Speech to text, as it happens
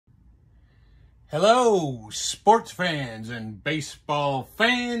Hello, sports fans and baseball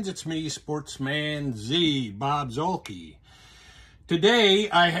fans. It's me, Sportsman Z, Bob Zolke. Today,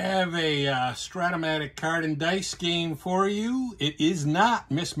 I have a Strat-O-Matic card and dice game for you. It is not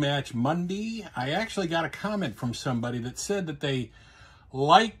Mismatch Monday. I actually got a comment from somebody that said that they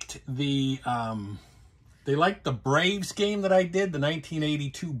liked the Braves game that I did, the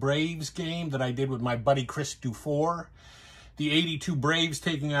 1982 Braves game that I did with my buddy Chris Dufour. The 82 Braves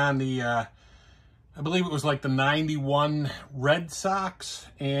taking on the I believe it was like the 91 Red Sox,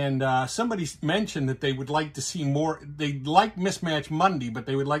 and somebody mentioned that they would like to see more. They like Mismatch Monday, but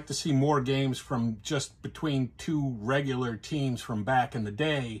they would like to see more games from just between two regular teams from back in the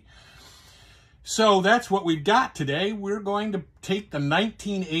day. So that's what we've got today. We're going to take the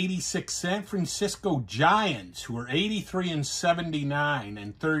 1986 San Francisco Giants, who are 83-79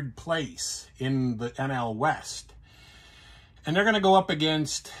 in third place in the NL West. And they're going to go up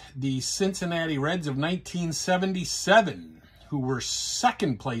against the Cincinnati Reds of 1977, who were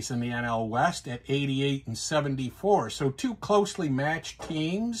second place in the NL West at 88-74. So two closely matched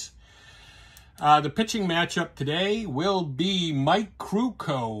teams. The pitching matchup today will be Mike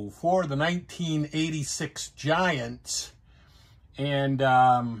Krukow for the 1986 Giants and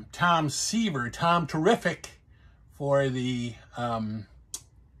Tom Seaver, Tom Terrific, for the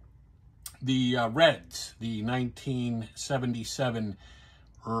Reds, the 1977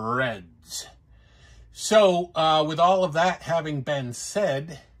 Reds. So, with all of that having been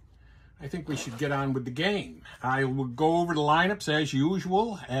said, I think we should get on with the game. I will go over the lineups as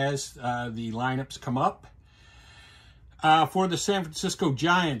usual as the lineups come up. For the San Francisco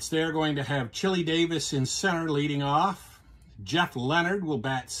Giants, they're going to have Chili Davis in center leading off. Jeff Leonard will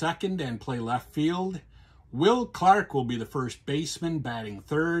bat second and play left field. Will Clark will be the first baseman, batting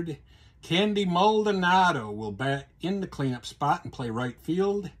third. Candy Maldonado will bat in the cleanup spot and play right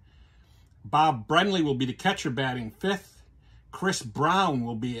field. Bob Brenly will be the catcher, batting fifth. Chris Brown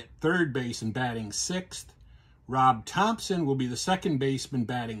will be at third base and batting sixth. Rob Thompson will be the second baseman,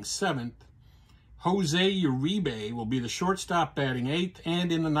 batting seventh. Jose Uribe will be the shortstop, batting eighth.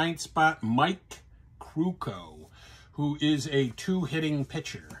 And in the ninth spot, Mike Krukow, who is a two-hitting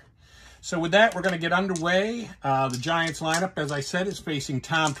pitcher. So with that, we're going to get underway. The Giants lineup, as I said, is facing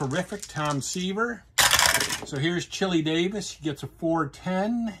Tom Terrific, Tom Seaver. So here's Chili Davis. He gets a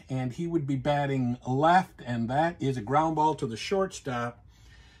 4-10, and he would be batting left, and that is a ground ball to the shortstop.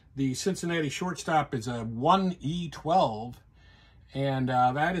 The Cincinnati shortstop is a 1E12, and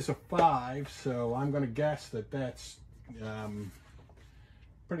that is a 5, so I'm going to guess that that's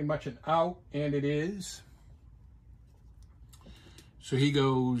pretty much an out, and it is. So he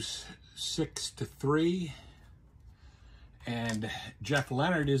goes 6-3, and Jeff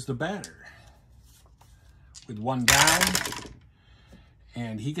Leonard is the batter with one down,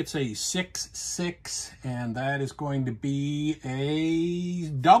 and he gets a 6-6, and that is going to be a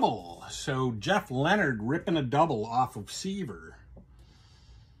double. So Jeff Leonard ripping a double off of Seaver.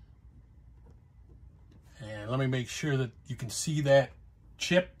 And let me make sure that you can see that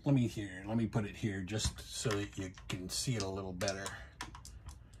chip. Let me put it here just so that you can see it a little better.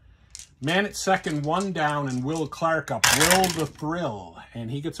 Man at second, one down, and Will Clark up. Will the Thrill. And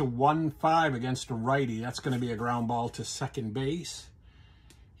he gets a 1-5 against a righty. That's going to be a ground ball to second base.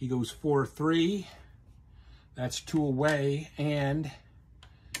 He goes 4-3. That's 2 away. And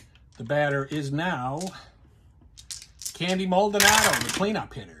the batter is now Candy Maldonado, the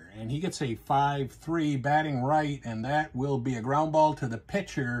cleanup hitter. And he gets a 5-3 batting right. And that will be a ground ball to the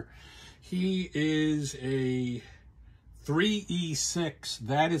pitcher. He is a 3E6,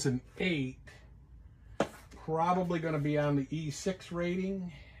 that is an 8. Probably going to be on the E6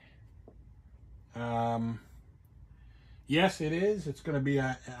 rating. Yes, it is. It's going to be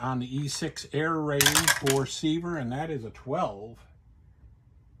on the E6 error rating for Seaver, and that is a 12.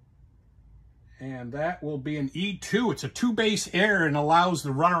 And that will be an E2. It's a 2-base error and allows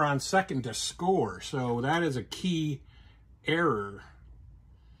the runner on second to score. So that is a key error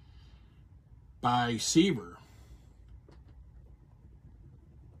by Seaver.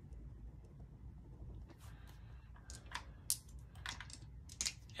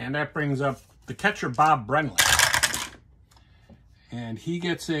 And that brings up the catcher, Bob Brenly. And he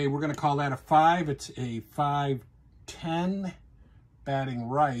gets a, we're going to call that a 5. It's a 5-10, batting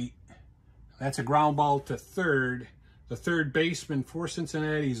right. That's a ground ball to third. The third baseman for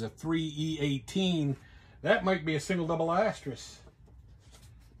Cincinnati is a 3E18. That might be a single double asterisk.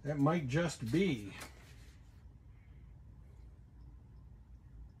 That might just be.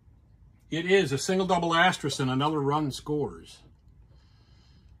 It is a single double asterisk and another run scores.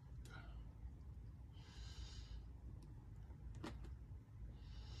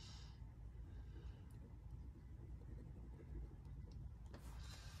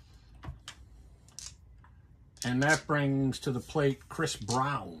 And that brings to the plate Chris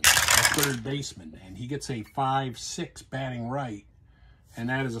Brown, the third baseman. And he gets a 5-6 batting right. And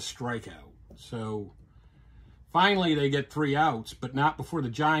that is a strikeout. So finally they get 3 outs, but not before the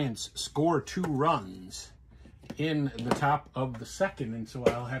Giants score 2 runs in the top of the second. And so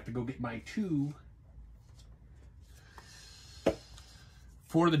I'll have to go get my 2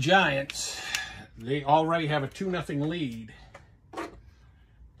 for the Giants. They already have a 2-0 lead.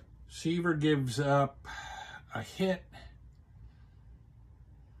 Seaver gives up a hit,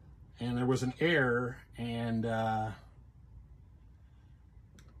 and there was an error, and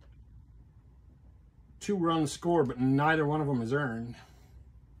 2 runs scored, but neither one of them is earned.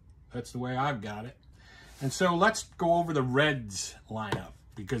 That's the way I've got it. And so let's go over the Reds lineup,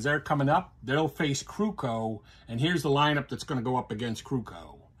 because they're coming up. They'll face Krukow, and here's the lineup that's going to go up against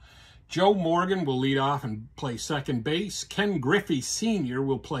Krukow. Joe Morgan will lead off and play second base. Ken Griffey Sr.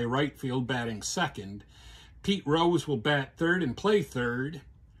 will play right field, batting second. Pete Rose will bat third and play third.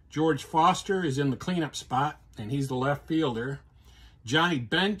 George Foster is in the cleanup spot, and he's the left fielder. Johnny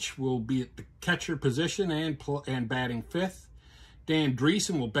Bench will be at the catcher position and batting fifth. Dan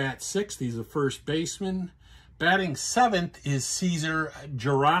Dreesen will bat sixth. He's the first baseman. Batting seventh is Cesar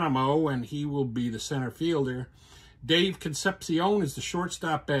Geronimo, and he will be the center fielder. Dave Concepcion is the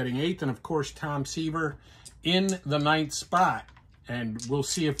shortstop, batting eighth. And, of course, Tom Seaver in the ninth spot. And we'll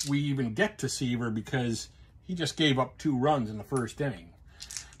see if we even get to Seaver, because he just gave up 2 runs in the first inning.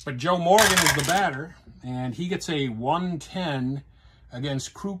 But Joe Morgan is the batter, and he gets a 1-10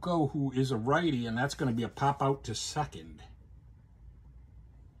 against Krukow, who is a righty, and that's going to be a pop out to second.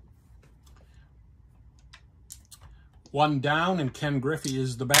 1 down, and Ken Griffey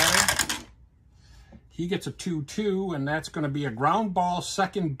is the batter. He gets a 2-2, and that's going to be a ground ball,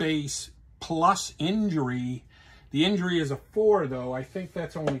 second base, plus injury. The injury is a 4, though. I think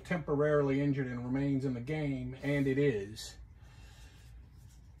that's only temporarily injured and remains in the game, and it is.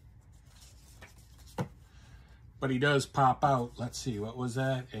 But he does pop out. Let's see, what was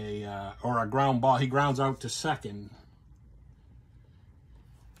that? Or a ground ball. He grounds out to second.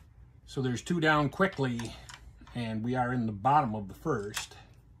 So there's 2 down quickly, and we are in the bottom of the first.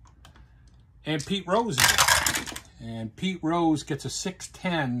 And Pete Rose is up. And Pete Rose gets a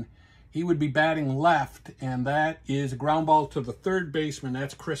 6-10. He would be batting left, and that is a ground ball to the third baseman.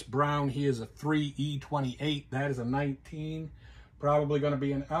 That's Chris Brown. He is a 3-E-28. That is a 19. Probably going to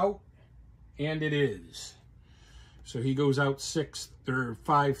be an out, and it is. So he goes out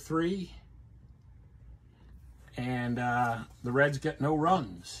 5-3. And the Reds get no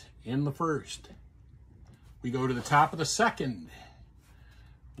runs in the first. We go to the top of the second,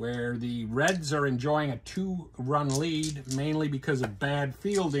 where the Reds are enjoying a 2-run lead, mainly because of bad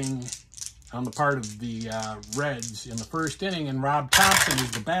fielding on the part of the Reds in the first inning, and Rob Thompson is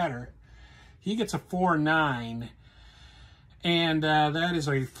the batter. He gets a 4-9, and that is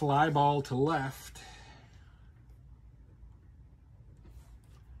a fly ball to left.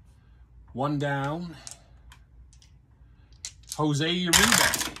 1 down. Jose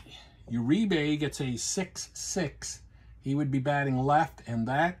Uribe. Uribe gets a 6-6. He would be batting left, and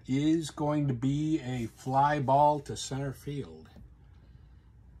that is going to be a fly ball to center field.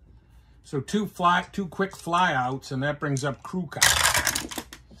 So 2 quick flyouts, and that brings up Krukow.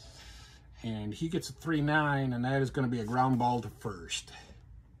 And he gets a 3-9, and that is going to be a ground ball to first.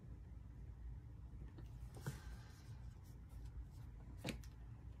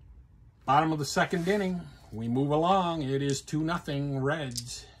 Bottom of the second inning, we move along. It is 2-0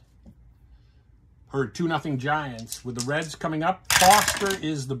 Reds. Or 2-0 Giants. With the Reds coming up, Foster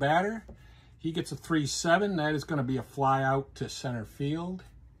is the batter. He gets a 3-7. That is going to be a fly out to center field.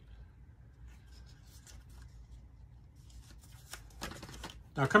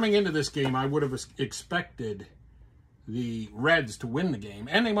 Now, coming into this game, I would have expected the Reds to win the game.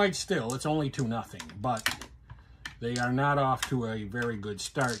 And they might still. It's only 2-0. But they are not off to a very good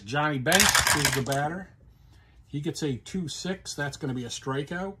start. Johnny Bench is the batter. He gets a 2-6. That's going to be a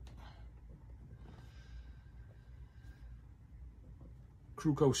strikeout.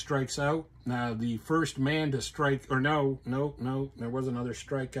 Krukow strikes out. Now, the first man to strike, or no, there was another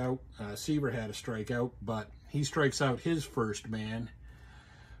strikeout. Seaver had a strikeout, but he strikes out his first man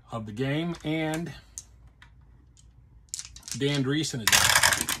of the game, and Dan Dreesen is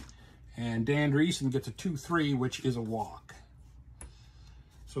out. And Dan Dreesen gets a 2-3, which is a walk.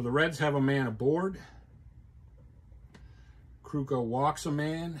 So the Reds have a man aboard. Krukow walks a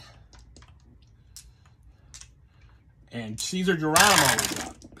man. And Cesar Geronimo is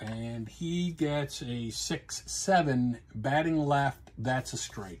up, and he gets a 6-7, batting left. That's a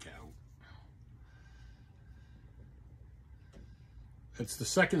strikeout. It's the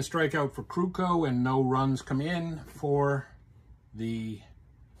second strikeout for Krukow, and no runs come in for the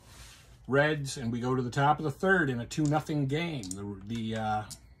Reds. And we go to the top of the third in a 2-0 game. The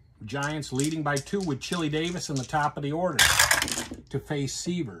Giants leading by 2 with Chili Davis in the top of the order to face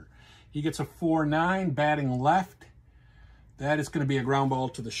Seaver. He gets a 4-9, batting left. That is going to be a ground ball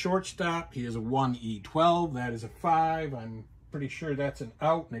to the shortstop. He is a 1-E-12. That is a 5. I'm pretty sure that's an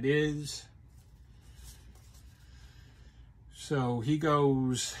out, and it is. So he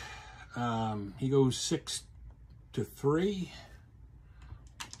goes 6-3.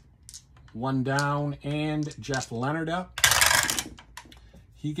 1 down, and Jeff Leonard up.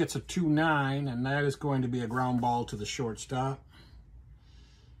 He gets a 2-9, and that is going to be a ground ball to the shortstop.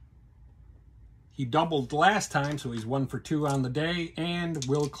 He doubled last time, so he's 1 for 2 on the day, and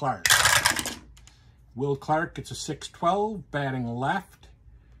Will Clark. Will Clark gets a 6-12, batting left,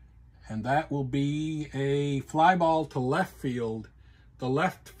 and that will be a fly ball to left field. The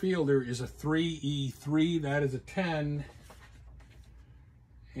left fielder is a 3-E-3, that is a 10,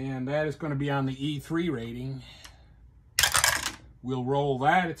 and that is going to be on the E3 rating. We'll roll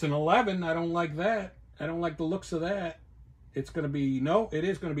that. It's an 11. I don't like that. I don't like the looks of that. It's going to be, no, it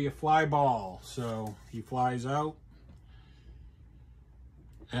is going to be a fly ball. So he flies out.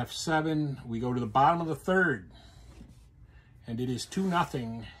 F7. We go to the bottom of the third. And it is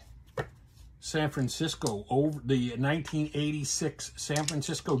 2-0 San Francisco over the 1986 San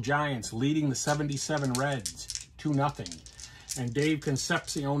Francisco Giants leading the 77 Reds. 2-0. And Dave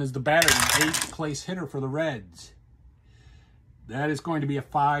Concepcion is the batter, the 8th place hitter for the Reds. That is going to be a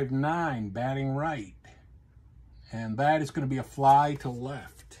 5-9, batting right. And that is going to be a fly to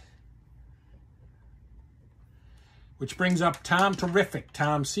left. Which brings up Tom Terrific,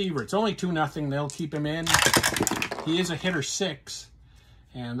 Tom Seaver. It's only 2-0. They'll keep him in. He is a hitter 6.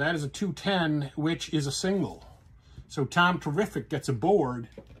 And that is a 2-10, which is a single. So Tom Terrific gets a board.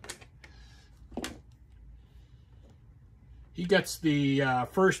 He gets the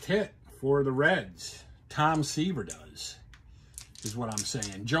first hit for the Reds. Tom Seaver does, is what I'm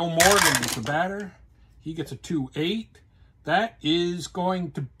saying. Joe Morgan is the batter. He gets a 2-8. That is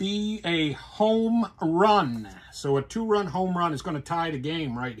going to be a home run. So a 2-run home run is going to tie the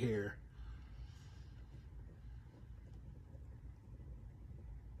game right here.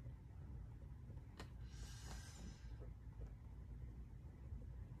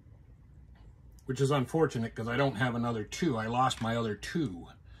 Which is unfortunate because I don't have another 2. I lost my other 2.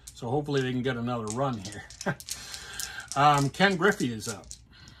 So hopefully they can get another run here. Ken Griffey is up.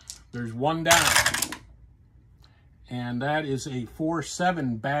 There's 1 down. And that is a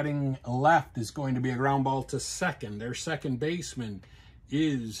 4-7 batting left is going to be a ground ball to second. Their second baseman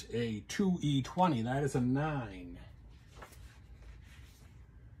is a 2-E-20. That is a 9.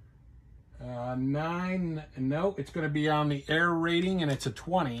 9, no, it's going to be on the air rating, and it's a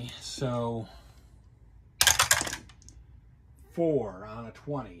 20. So 4 on a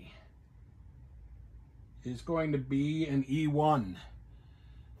 20 is going to be an E1.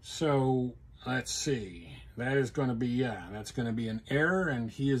 So let's see. That is going to be, yeah, that's going to be an error, and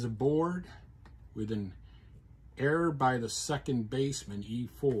he is aboard with an error by the second baseman,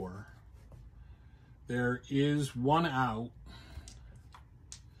 E4. There is 1 out,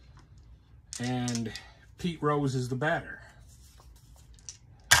 and Pete Rose is the batter.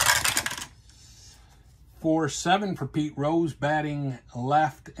 4-7 for Pete Rose, batting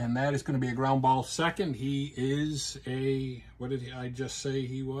left, and that is going to be a ground ball second. He is a, what did I just say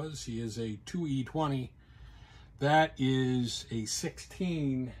he was? He is a 2-E-20. That is a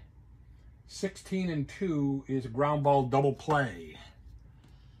 16. 16-2 is a ground ball double play.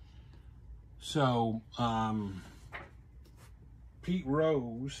 So, Pete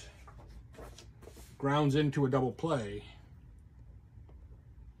Rose grounds into a double play.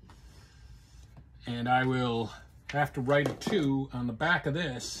 And I will have to write a 2 on the back of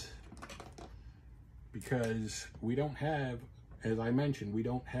this because we don't have, as I mentioned, we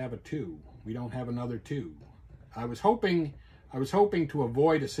don't have a 2. We don't have another 2. I was hoping to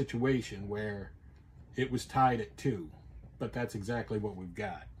avoid a situation where it was tied at 2, but that's exactly what we've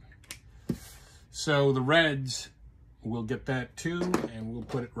got. So the Reds will get that 2, and we'll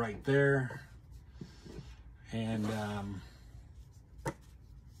put it right there. And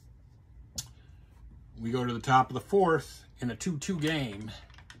we go to the top of the fourth in a 2-2 game,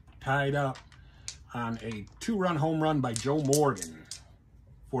 tied up on a 2-run home run by Joe Morgan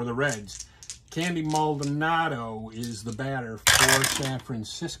for the Reds. Candy Maldonado is the batter for San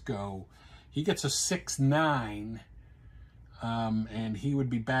Francisco. He gets a 6-9, and he would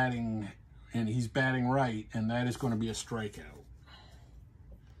be batting, and he's batting right, and that is going to be a strikeout.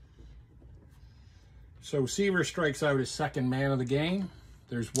 So Seaver strikes out his second man of the game.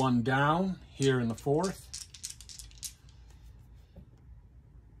 There's one down here in the fourth.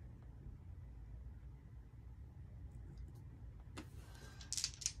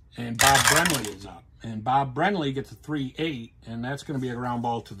 And Bob Brenly is up. And Bob Brenly gets a 3-8, and that's going to be a ground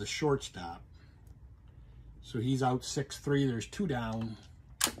ball to the shortstop. So he's out 6-3. There's two down.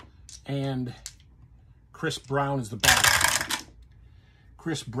 And Chris Brown is the batter.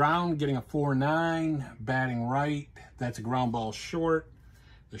 Chris Brown getting a 4-9, batting right. That's a ground ball short.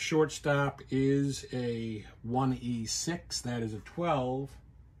 The shortstop is a 1E6. That is a 12.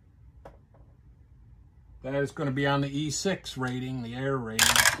 That is going to be on the E6 rating, the air rating.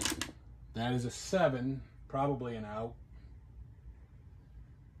 That is a 7, probably an out.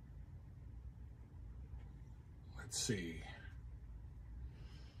 Let's see.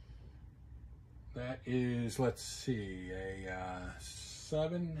 That is, let's see, a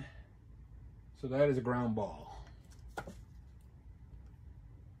 7. So that is a ground ball.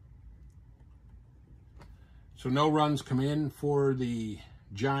 So no runs come in for the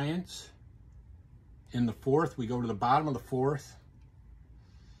Giants. In the fourth, we go to the bottom of the fourth.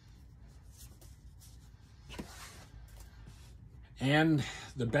 And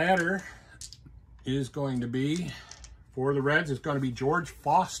the batter is going to be, for the Reds, it's going to be George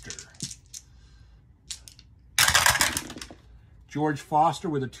Foster. George Foster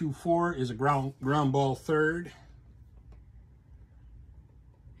with a 2-4 is a ground ball third.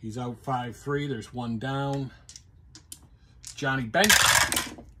 He's out 5-3. There's one down. Johnny Bench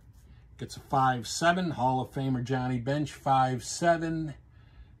gets a 5-7. Hall of Famer Johnny Bench, 5-7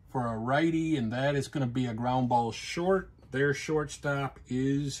 for a righty, and that is going to be a ground ball short. Their shortstop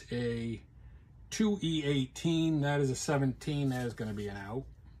is a 2E18. That is a 17. That is going to be an out.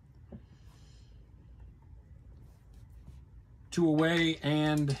 2 away,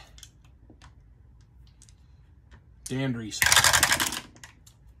 and Dan Dreesen.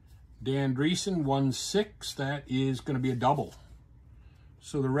 Dan Dreesen, 1-6. That is going to be a double.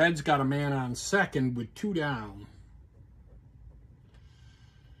 So the Reds got a man on second with 2 down.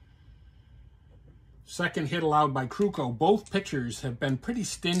 Second hit allowed by Krukow. Both pitchers have been pretty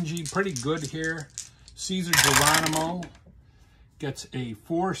stingy, pretty good here. Cesar Geronimo gets a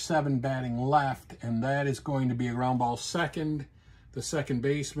 4-7 batting left, and that is going to be a ground ball second. The second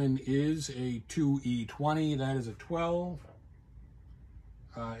baseman is a 2E20. That is a 12.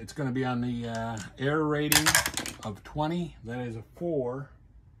 It's going to be on the air rating of 20. That is a 4.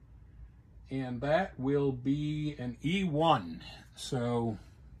 And that will be an E1. So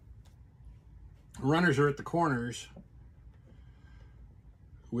runners are at the corners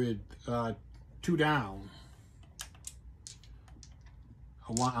with 2 down.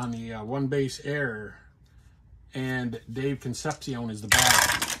 On the one base error, and Dave Concepcion is the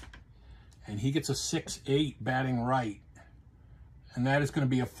batter, and he gets a 6-8 batting right, and that is going to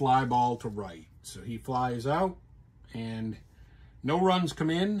be a fly ball to right. So he flies out, and no runs come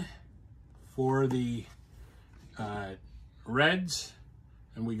in for the Reds,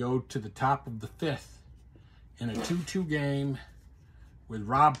 and we go to the top of the 5th in a 2-2 game with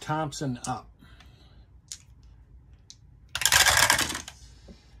Rob Thompson up.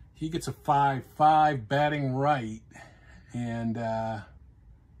 He gets a 5-5 batting right, and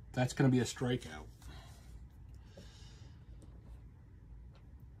that's going to be a strikeout.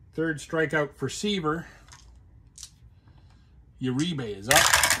 Third strikeout for Seaver. Uribe is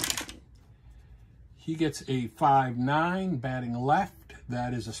up. He gets a 5-9 batting left.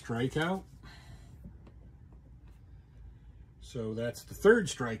 That is a strikeout. So that's the third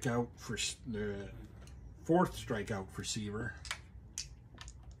strikeout for the fourth strikeout for Seaver.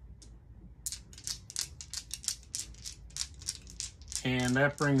 And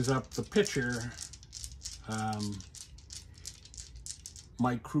that brings up the pitcher,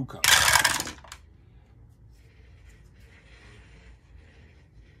 Mike Krukow.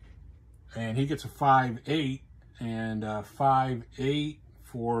 And he gets a 5-8, and 5-8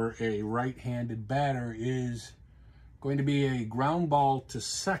 for a right-handed batter is going to be a ground ball to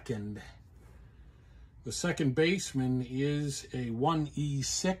second. The second baseman is a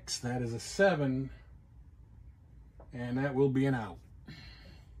 1E6, that is a 7, and that will be an out.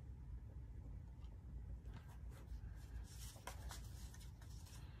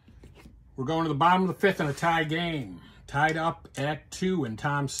 We're going to the bottom of the 5th in a tie game. Tied up at 2, and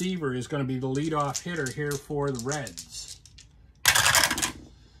Tom Seaver is going to be the leadoff hitter here for the Reds.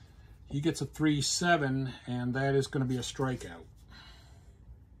 He gets a 3-7, and that is going to be a strikeout.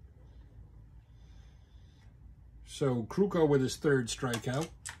 So Krukow with his third strikeout.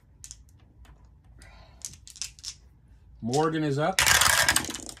 Morgan is up.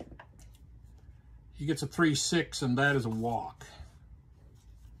 He gets a 3-6, and that is a walk.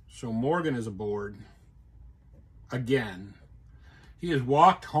 So Morgan is aboard again. He has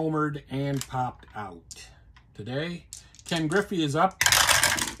walked, homered, and popped out today. Ken Griffey is up.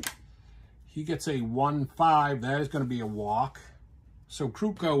 He gets a 1-5. That is going to be a walk. So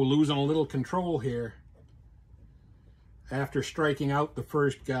Krukow losing a little control here after striking out the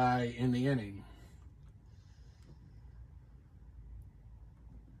first guy in the inning.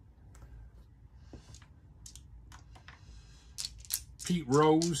 Pete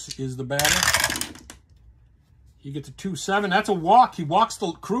Rose is the batter. He gets a 2-7. That's a walk.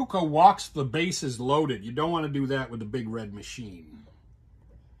 Krukow walks the bases loaded. You don't want to do that with the big red machine.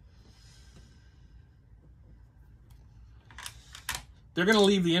 They're going to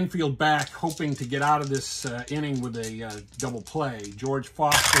leave the infield back, hoping to get out of this inning with a double play. George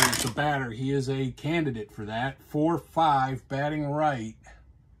Foster is the batter. He is a candidate for that. 4-5, batting right.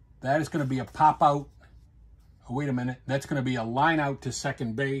 That is going to be a pop-out. Oh, wait a minute. That's going to be a line out to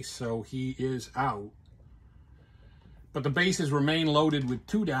second base, so he is out. But the bases remain loaded with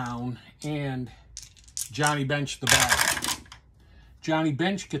 2 down, and Johnny Bench the batter. Johnny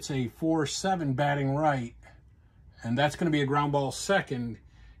Bench gets a 4-7, batting right. And that's going to be a ground ball second.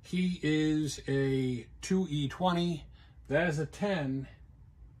 He is a 2E20. That is a 10.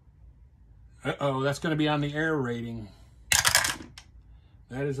 Uh-oh, that's going to be on the air rating.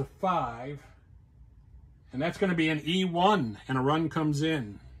 That is a 5. And that's going to be an E1, and a run comes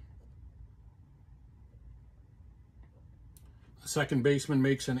in. The second baseman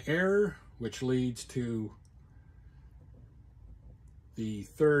makes an error, which leads to the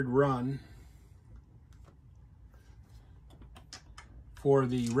third run for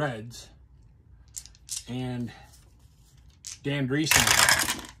the Reds, and Dan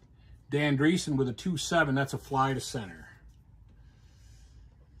Dreesen. Dan Dreesen with a 2-7, that's a fly to center.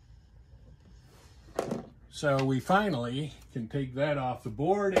 So we finally can take that off the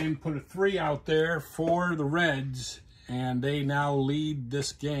board and put a 3 out there for the Reds, and they now lead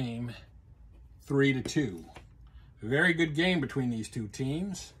this game 3-2. A very good game between these two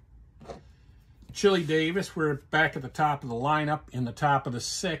teams. Chili Davis, we're back at the top of the lineup in the top of the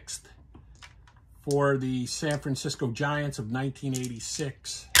 6th for the San Francisco Giants of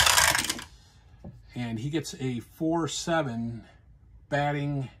 1986. And he gets a 4-7,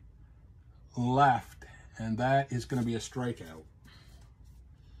 batting left, and that is going to be a strikeout.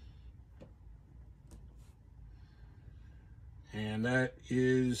 And that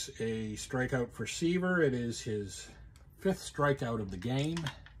is a strikeout for Seaver. It is his 5th strikeout of the game.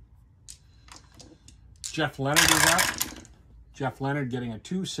 Jeff Leonard is up. Jeff Leonard getting a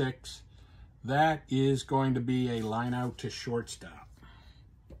 2-6. That is going to be a line out to shortstop.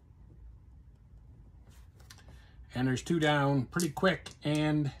 And there's 2 down pretty quick,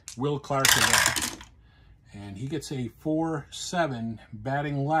 and Will Clark is up. And he gets a 4-7,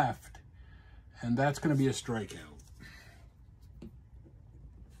 batting left, and that's going to be a strikeout.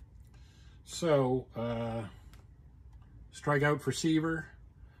 So, strikeout for Seaver.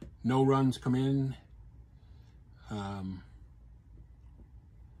 No runs come in.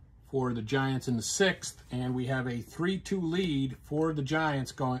 For the Giants in the 6th, and we have a 3-2 lead for the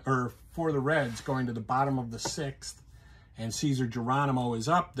Giants for the Reds going to the bottom of the 6th, and Cesar Geronimo is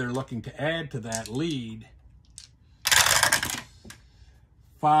up. They're looking to add to that lead.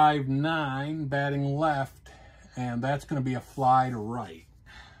 5-9, batting left, and that's going to be a fly to right.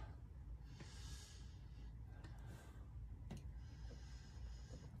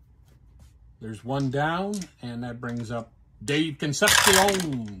 There's 1 down, and that brings up Dave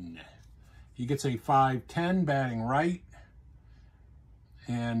Concepcion. He gets a 5-10, batting right.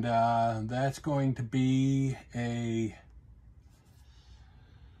 And that's going to be a...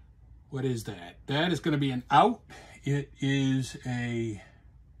 What is that? That is going to be an out. It is a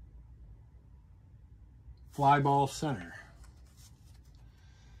fly ball center.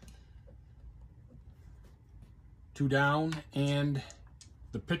 2 down, and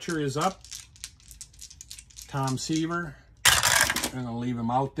the pitcher is up. Tom Seaver. I'm going to leave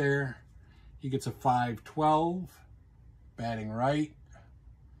him out there. He gets a 5-12, batting right.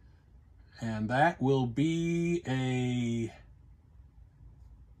 And that will be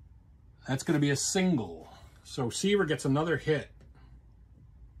that's going to be a single. So Seaver gets another hit.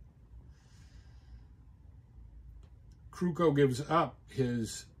 Krukow gives up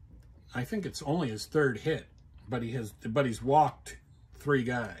his, I think it's only his 3rd hit, but he's walked 3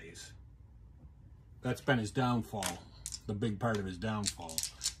 guys. That's been his downfall, the big part of his downfall.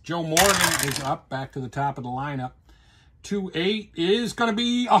 Joe Morgan is up, back to the top of the lineup. 2-8 is going to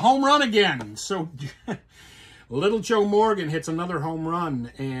be a home run again. So Little Joe Morgan hits another home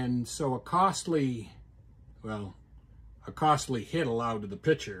run, and so a costly hit allowed to the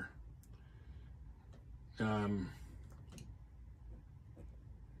pitcher.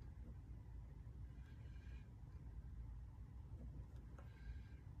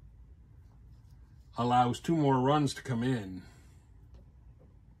 Allows 2 more runs to come in.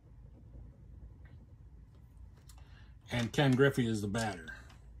 And Ken Griffey is the batter.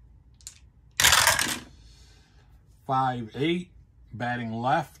 5'8", batting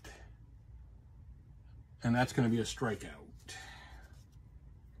left. And that's going to be a strikeout.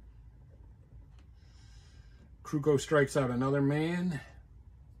 Krukow strikes out another man.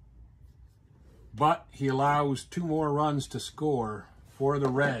 But he allows 2 more runs to score for the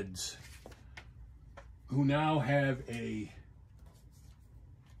Reds, who now have a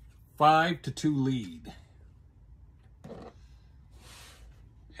 5-2 lead.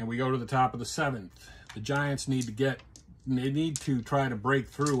 And we go to the top of the 7th. The Giants need to try to break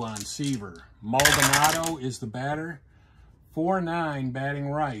through on Seaver. Maldonado is the batter. 4'9", batting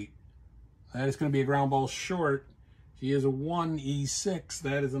right. That is going to be a ground ball short. He is a 1E6.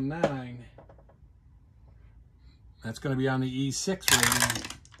 That is a 9. That's going to be on the E6 rating.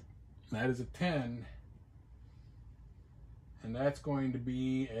 That is a 10. And that's going to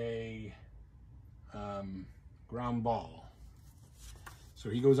be a ground ball. So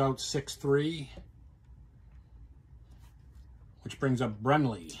he goes out 6-3, which brings up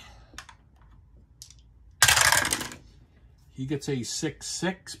Brenly. He gets a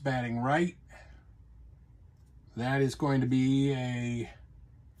 6-6, batting right. That is going to be a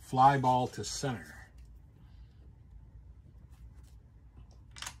fly ball to center.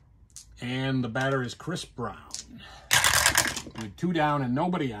 And the batter is Chris Brown. With 2 down and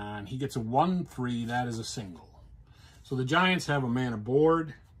nobody on, he gets a 1-3. That is a single. So the Giants have a man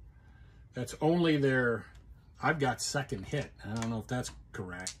aboard. That's only their, I've got 2nd hit. I don't know if that's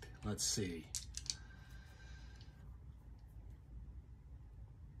correct. Let's see.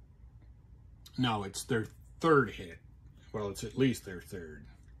 No, it's their 3rd hit. Well, it's at least their 3rd.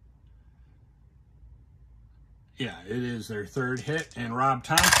 Yeah, it is their 3rd hit. And Rob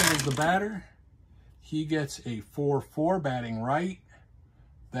Thompson is the batter. He gets a 4-4, batting right.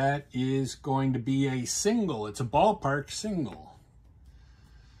 That is going to be a single. It's a ballpark single.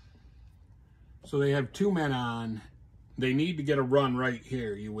 So they have 2 men on. They need to get a run right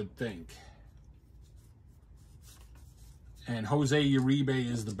here, you would think. And Jose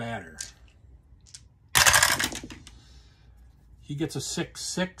Uribe is the batter. He gets a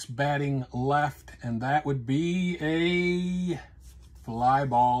 6-6, batting left, and that would be a fly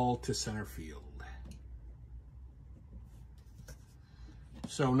ball to center field.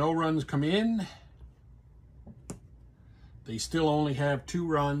 So no runs come in. They still only have 2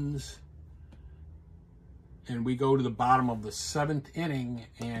 runs. And we go to the bottom of the 7th inning,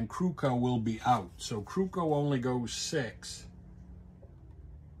 and Krukow will be out. So Krukow only goes 6.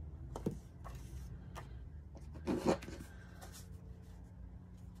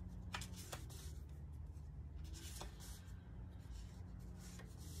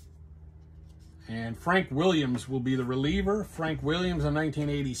 And Frank Williams will be the reliever. Frank Williams in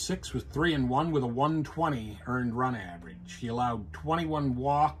 1986 was 3-1 with a 120 earned run average. He allowed 21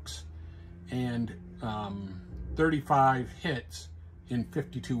 walks and 35 hits in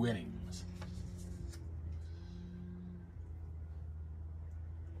 52 innings.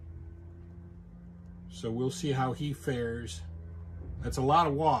 So we'll see how he fares. That's a lot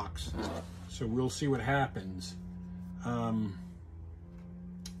of walks, so we'll see what happens.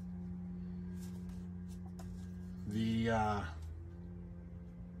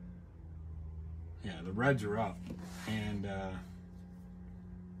 The Reds are up, and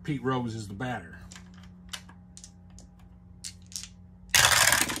Pete Rose is the batter.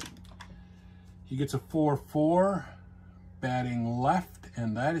 He gets a 4-4, batting left,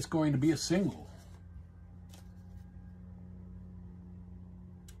 and that is going to be a single.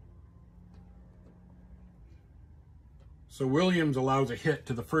 So Williams allows a hit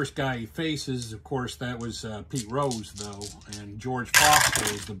to the first guy he faces. Of course, that was Pete Rose, though, and George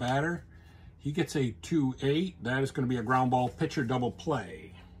Foster is the batter. He gets a 2-8. That is going to be a ground ball pitcher double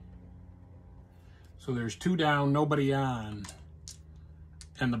play. So there's 2 down, nobody on,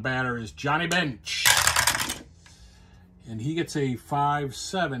 and the batter is Johnny Bench. And he gets a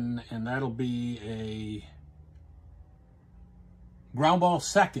 5-7, and that'll be a ground ball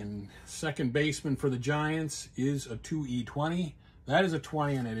second. Second baseman for the Giants is a 2E20. That is a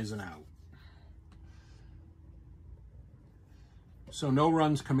 20, and it is an out. So no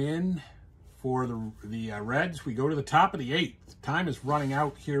runs come in for the Reds. We go to the top of the 8th. Time is running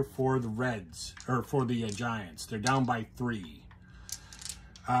out here for the Reds, or for the Giants. They're down by 3.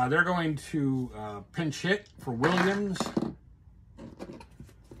 They're going to pinch hit for Williams.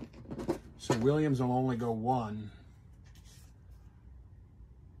 So Williams will only go 1.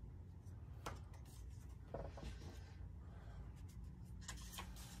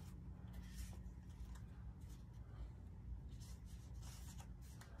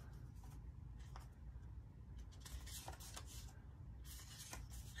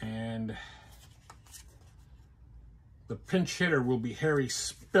 And the pinch hitter will be Harry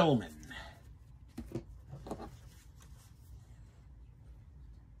Spillman.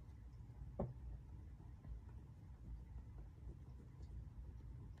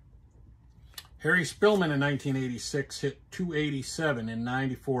 Harry Spillman in 1986 hit .287 in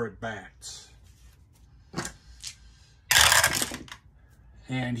 94 at-bats.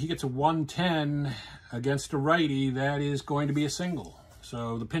 And he gets a 110 against a righty. That is going to be a single.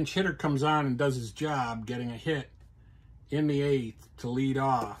 So the pinch hitter comes on and does his job, getting a hit in the 8th to lead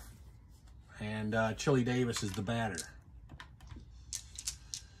off. And Chili Davis is the batter.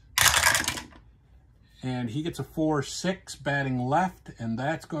 And he gets a 4-6 batting left, and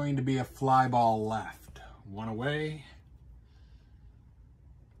that's going to be a fly ball left. 1 away.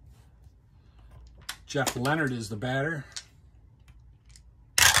 Jeff Leonard is the batter.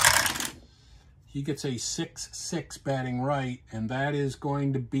 He gets a 6-6 batting right, and that is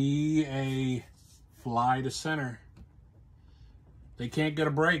going to be a fly to center. They can't get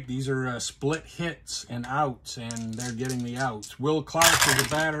a break. These are split hits and outs, and they're getting the outs. Will Clark is the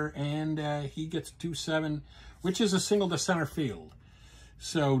batter, and he gets 2-7, which is a single to center field.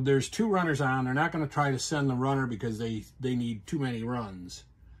 So there's 2 runners on. They're not going to try to send the runner because they need too many runs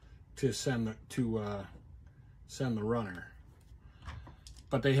to send the runner.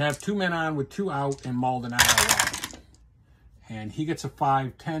 But they have 2 men on with 2 out and Maldonado out. And he gets a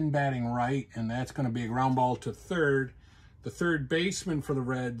 5-10 batting right, and that's going to be a ground ball to third. The third baseman for the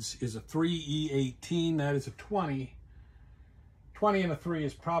Reds is a 3E18. That is a 20. 20 and a 3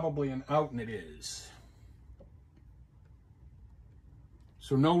 is probably an out, and it is.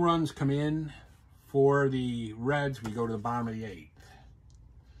 So no runs come in for the Reds. We go to the bottom of the 8th.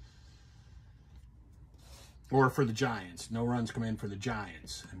 Or for the Giants. No runs come in for the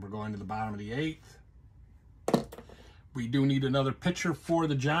Giants. And we're going to the bottom of the 8th. We do need another pitcher for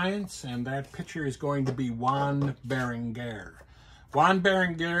the Giants, and that pitcher is going to be Juan Berenguer. Juan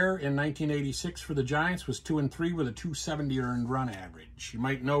Berenguer in 1986 for the Giants was 2-3 with a .270 earned run average. You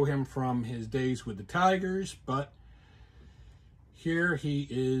might know him from his days with the Tigers, but here he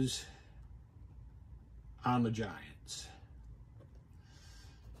is on the Giants.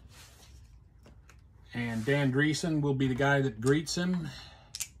 And Dan Dreesen will be the guy that greets him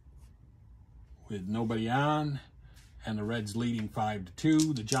with nobody on, and the Reds leading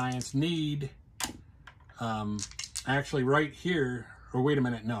 5-2. The Giants need, actually right here, or wait a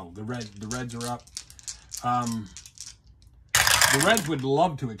minute, no, the Reds are up. The Reds would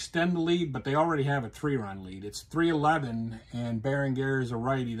love to extend the lead, but they already have a 3-run lead. It's 3-11, and Berenguer is a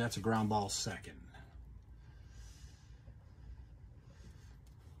righty. That's a ground ball second.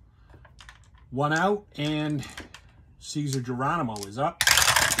 One out, and Cesar Geronimo is up.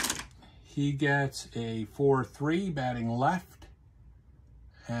 He gets a 4-3 batting left,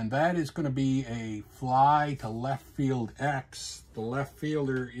 and that is going to be a fly to left field X. The left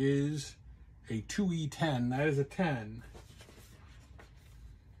fielder is a 2E10. That is a 10.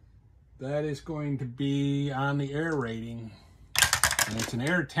 That is going to be on the air rating, and it's an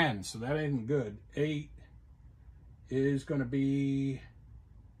air 10, so that isn't good. 8 is going to be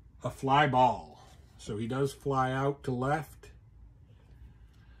a fly ball. So he does fly out to left,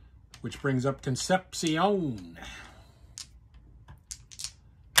 which brings up Concepcion.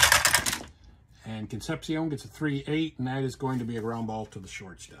 And Concepcion gets a 3-8, and that is going to be a ground ball to the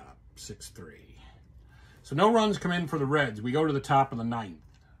shortstop, 6-3. So no runs come in for the Reds. We go to the top of the 9th.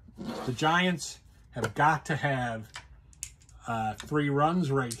 The Giants have got to have 3 runs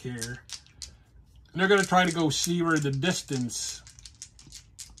right here. And they're going to try to go Seaver the distance,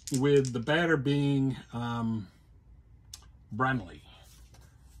 with the batter being Brenly.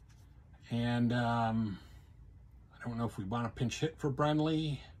 And I don't know if we want to pinch hit for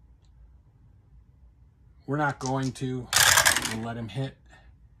Brenly. We're not going to. We'll let him hit.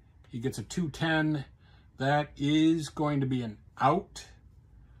 He gets a 2-10. That is going to be an out.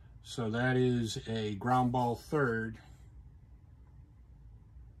 So that is a ground ball third.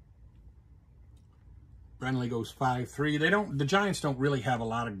 Brenly goes 5-3. The Giants don't really have a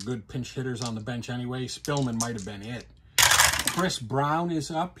lot of good pinch hitters on the bench anyway. Spillman might have been it. Chris Brown is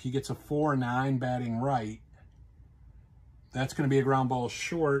up. He gets a 4-9 batting right. That's going to be a ground ball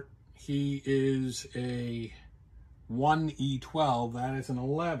short. He is a 1E12. That is an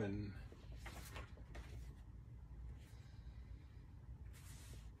 11.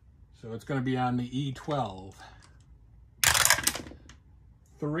 So it's going to be on the E12.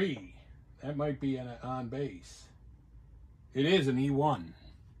 3. That might be an on base. It is an E1.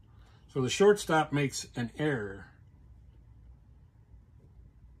 So the shortstop makes an error.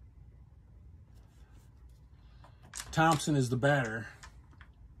 Thompson is the batter.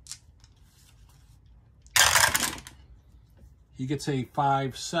 He gets a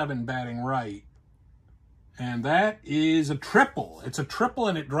 5-7 batting right. And that is a triple. It's a triple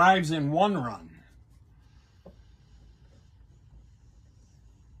and it drives in 1 run.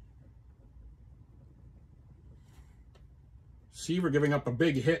 Seaver giving up a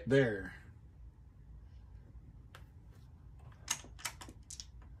big hit there.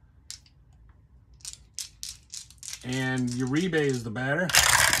 And Uribe is the batter.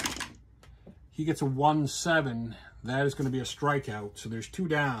 He gets a 1-7. That is going to be a strikeout. So there's 2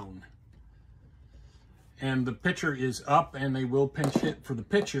 down. And the pitcher is up, and they will pinch hit for the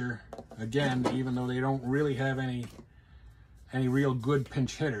pitcher again, even though they don't really have any real good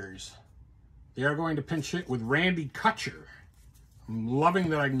pinch hitters. They are going to pinch hit with Randy Kutcher. I'm loving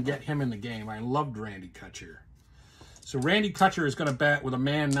that I can get him in the game. I loved Randy Kutcher. So Randy Kutcher is going to bat with a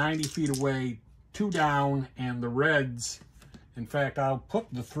man 90 feet away, 2 down, and the Reds, in fact, I'll put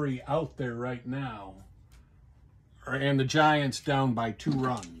the 3 out there right now, and the Giants down by 2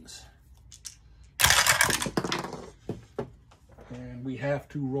 runs. And we have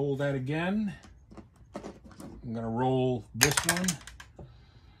to roll that again. I'm going to roll this one,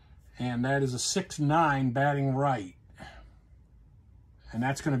 and that is a 6-9 batting right. And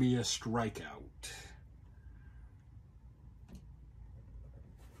that's going to be a strikeout.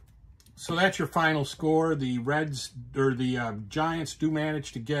 So that's your final score. The Reds, or the Giants do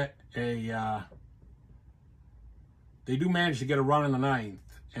manage to get a, they do manage to get a run in the 9th,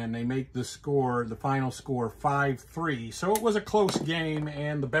 and they make the score, the final score, 5-3. So it was a close game,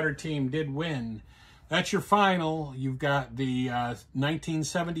 and the better team did win. That's your final. You've got the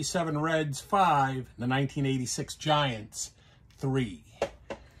 1977 Reds 5, the 1986 Giants 3.